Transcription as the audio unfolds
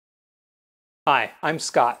Hi, I'm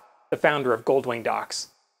Scott, the founder of GoldwingDocs.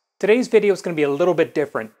 Today's video is going to be a little bit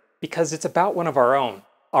different because it's about one of our own.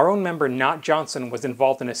 Our own member, Not Johnson, was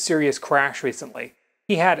involved in a serious crash recently.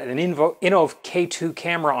 He had an Innov K2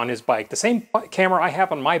 camera on his bike, the same camera I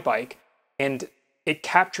have on my bike, and it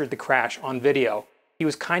captured the crash on video. He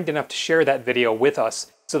was kind enough to share that video with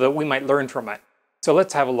us so that we might learn from it. So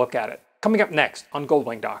let's have a look at it. Coming up next on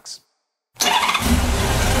GoldwingDocs.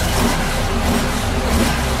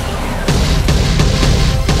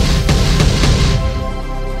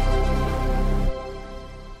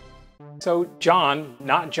 So John,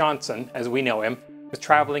 Not Johnson, as we know him, was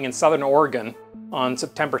traveling in southern Oregon on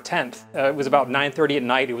September 10th. It was about 9:30 at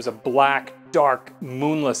night. It was a black, dark,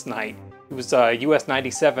 moonless night. It was US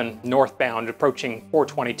 97 northbound, approaching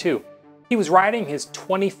 422. He was riding his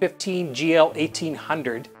 2015 GL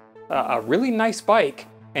 1800, a really nice bike,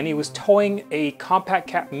 and he was towing a Compact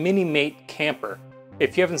Cat Mini-Mate camper.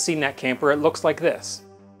 If you haven't seen that camper, it looks like this.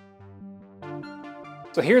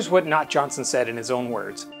 So here's what Not Johnson said in his own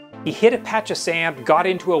words. He hit a patch of sand, got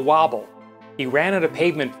into a wobble. He ran out of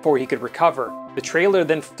pavement before he could recover. The trailer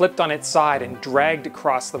then flipped on its side and dragged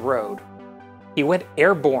across the road. He went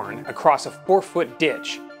airborne across a 4-foot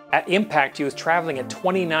ditch. At impact, he was traveling at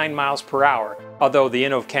 29 miles per hour, although the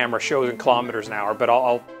Innov camera shows in kilometers an hour, but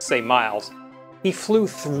I'll say miles. He flew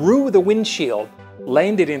through the windshield,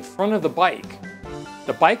 landed in front of the bike.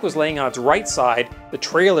 The bike was laying on its right side, the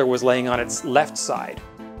trailer was laying on its left side.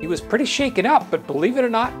 He was pretty shaken up, but believe it or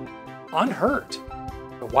not, unhurt.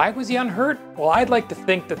 But why was he unhurt? Well, I'd like to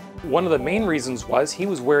think that one of the main reasons was he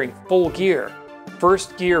was wearing full gear.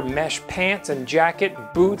 First gear mesh pants and jacket,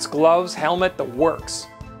 boots, gloves, helmet, the works.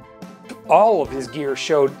 All of his gear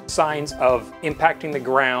showed signs of impacting the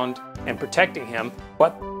ground and protecting him,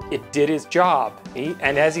 but it did its job.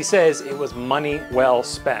 And as he says, it was money well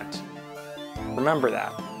spent. Remember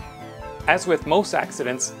that. As with most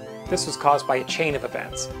accidents, this was caused by a chain of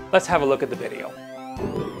events. Let's have a look at the video.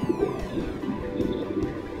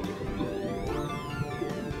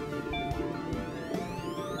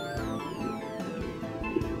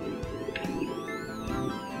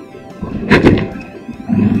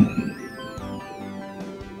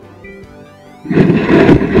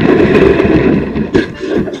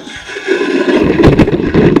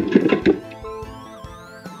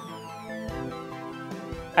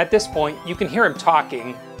 At this point, you can hear him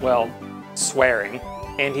talking, well, swearing,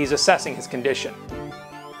 and he's assessing his condition.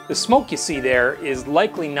 The smoke you see there is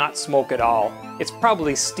likely not smoke at all. It's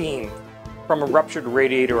probably steam from a ruptured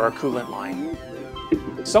radiator or coolant line.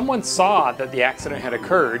 Someone saw that the accident had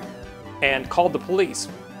occurred and called the police.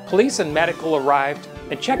 Police and medical arrived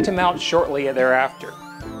and checked him out shortly thereafter.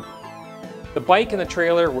 The bike and the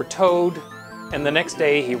trailer were towed, and the next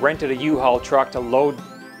day he rented a U-Haul truck to load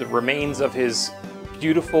the remains of his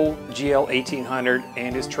beautiful GL 1800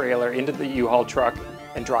 and his trailer into the U-Haul truck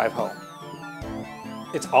and drive home.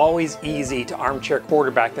 It's always easy to armchair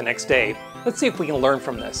quarterback the next day. Let's see if we can learn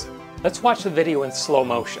from this. Let's watch the video in slow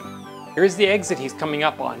motion. Here's the exit he's coming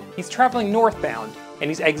up on. He's traveling northbound and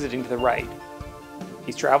he's exiting to the right.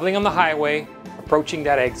 He's traveling on the highway, approaching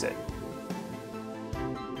that exit.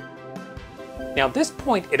 Now at this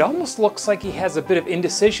point, it almost looks like he has a bit of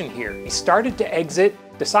indecision here. He started to exit,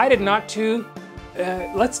 decided not to.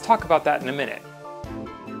 Let's talk about that in a minute.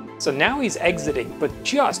 So now he's exiting, but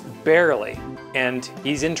just barely, and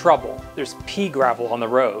he's in trouble. There's pea gravel on the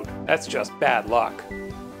road. That's just bad luck.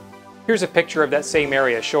 Here's a picture of that same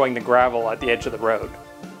area showing the gravel at the edge of the road.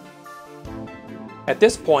 At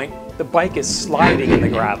this point, the bike is sliding in the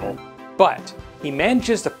gravel, but he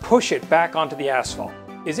manages to push it back onto the asphalt.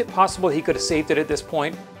 Is it possible he could have saved it at this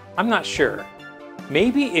point? I'm not sure.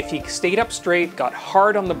 Maybe if he stayed up straight, got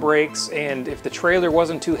hard on the brakes, and if the trailer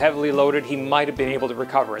wasn't too heavily loaded, he might have been able to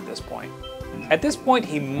recover at this point. At this point,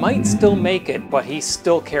 he might still make it, but he's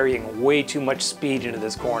still carrying way too much speed into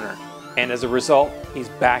this corner. And as a result, he's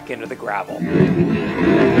back into the gravel.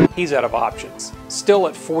 He's out of options. Still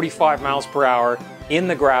at 45 miles per hour, in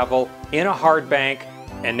the gravel, in a hard bank,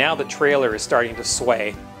 and now the trailer is starting to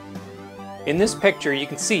sway. In this picture, you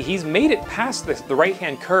can see he's made it past the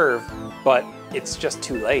right-hand curve, but it's just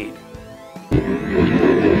too late.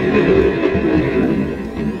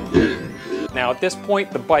 Now at this point,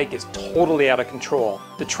 the bike is totally out of control.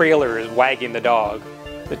 The trailer is wagging the dog.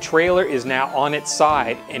 The trailer is now on its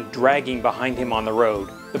side and dragging behind him on the road.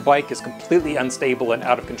 The bike is completely unstable and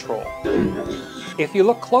out of control. If you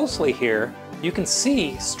look closely here, you can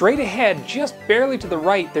see straight ahead, just barely to the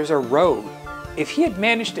right, there's a road. If he had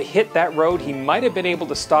managed to hit that road, he might have been able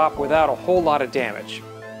to stop without a whole lot of damage.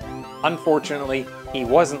 Unfortunately, he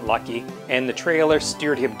wasn't lucky, and the trailer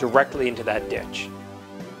steered him directly into that ditch.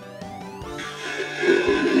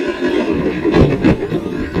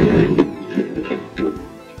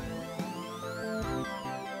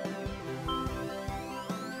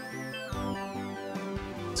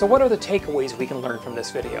 So what are the takeaways we can learn from this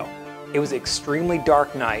video? It was an extremely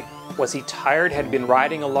dark night. Was he tired, had been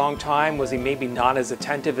riding a long time? Was he maybe not as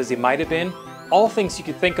attentive as he might have been? All things you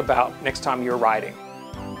could think about next time you're riding.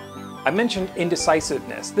 I mentioned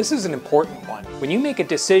indecisiveness. This is an important one. When you make a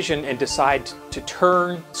decision and decide to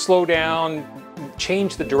turn, slow down,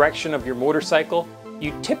 change the direction of your motorcycle,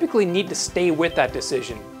 you typically need to stay with that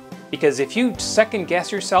decision. Because if you second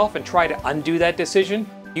guess yourself and try to undo that decision,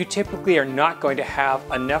 you typically are not going to have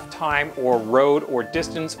enough time or road or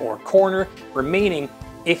distance or corner remaining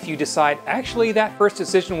if you decide, actually that first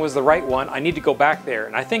decision was the right one, I need to go back there.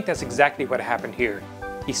 And I think that's exactly what happened here.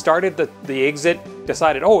 He started the exit,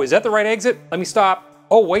 decided, oh, is that the right exit? Let me stop.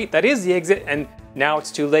 Oh wait, that is the exit, and now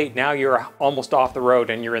it's too late. Now you're almost off the road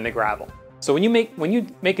and you're in the gravel. So when you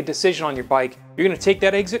make a decision on your bike, you're gonna take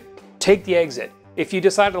that exit, take the exit. If you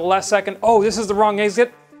decide at the last second, oh, this is the wrong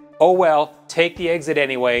exit, oh well, take the exit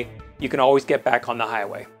anyway. You can always get back on the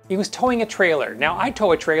highway. He was towing a trailer. Now I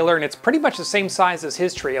tow a trailer and it's pretty much the same size as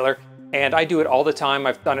his trailer, and I do it all the time.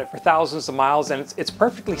 I've done it for thousands of miles, and it's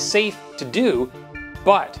perfectly safe to do,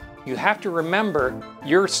 but you have to remember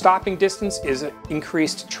your stopping distance is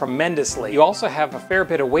increased tremendously. You also have a fair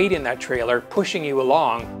bit of weight in that trailer pushing you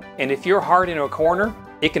along, and if you're hard into a corner,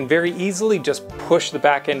 it can very easily just push the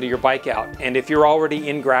back end of your bike out. And if you're already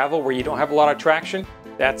in gravel where you don't have a lot of traction,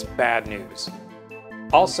 that's bad news.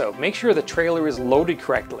 Also, make sure the trailer is loaded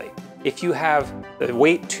correctly. If you have the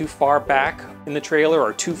weight too far back in the trailer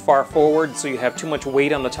or too far forward, so you have too much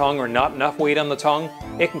weight on the tongue or not enough weight on the tongue,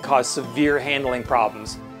 it can cause severe handling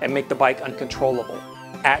problems and make the bike uncontrollable.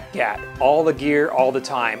 At GAT, all the gear all the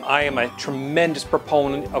time. I am a tremendous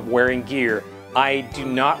proponent of wearing gear. I do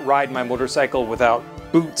not ride my motorcycle without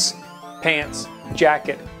boots, pants,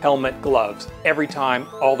 jacket, helmet, gloves, every time,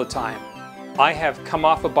 all the time. I have come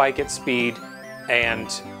off a bike at speed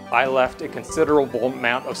and I left a considerable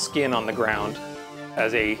amount of skin on the ground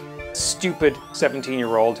as a stupid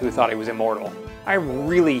 17-year-old who thought he was immortal. I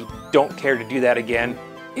really don't care to do that again.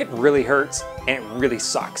 It really hurts and it really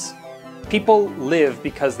sucks. People live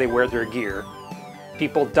because they wear their gear.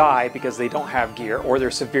 People die because they don't have gear or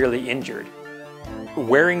they're severely injured.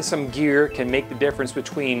 Wearing some gear can make the difference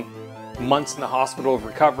between months in the hospital of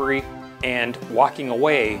recovery and walking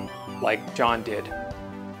away like John did.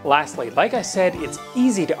 Lastly, like I said, it's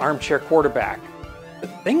easy to armchair quarterback, but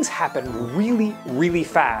things happen really, really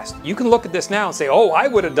fast. You can look at this now and say, oh, I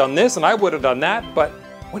would have done this and I would have done that, but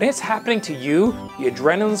when it's happening to you, the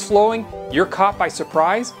adrenaline's flowing, you're caught by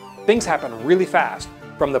surprise, things happen really fast.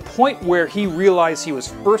 From the point where he realized he was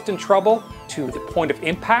first in trouble to the point of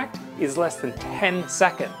impact is less than 10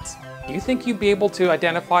 seconds. Do you think you'd be able to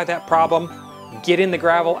identify that problem, get in the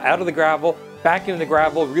gravel, out of the gravel, back into the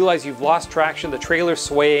gravel, realize you've lost traction, the trailer's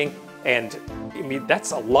swaying, and I mean,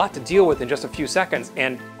 that's a lot to deal with in just a few seconds,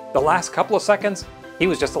 and the last couple of seconds, he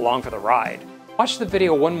was just along for the ride. Watch the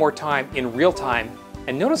video one more time in real time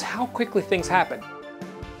and notice how quickly things happen.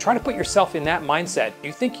 Try to put yourself in that mindset. Do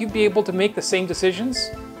you think you'd be able to make the same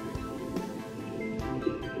decisions?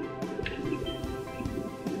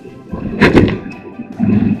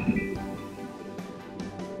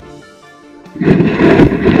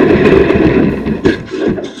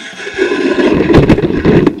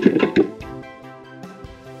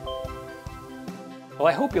 Well,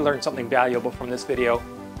 I hope you learned something valuable from this video,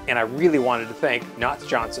 and I really wanted to thank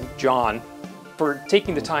John, for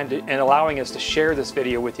taking the time and allowing us to share this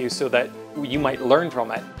video with you so that you might learn from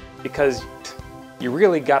it, because you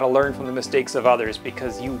really got to learn from the mistakes of others,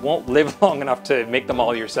 because you won't live long enough to make them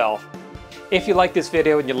all yourself. If you like this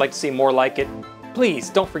video and you'd like to see more like it, please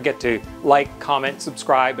don't forget to like, comment,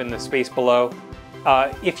 subscribe in the space below.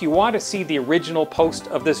 If you want to see the original post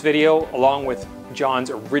of this video along with John's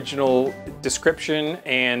original description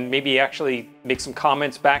and maybe actually make some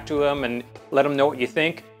comments back to him and let him know what you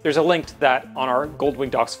think, there's a link to that on our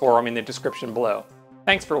GoldwingDocs forum in the description below.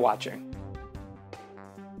 Thanks for watching.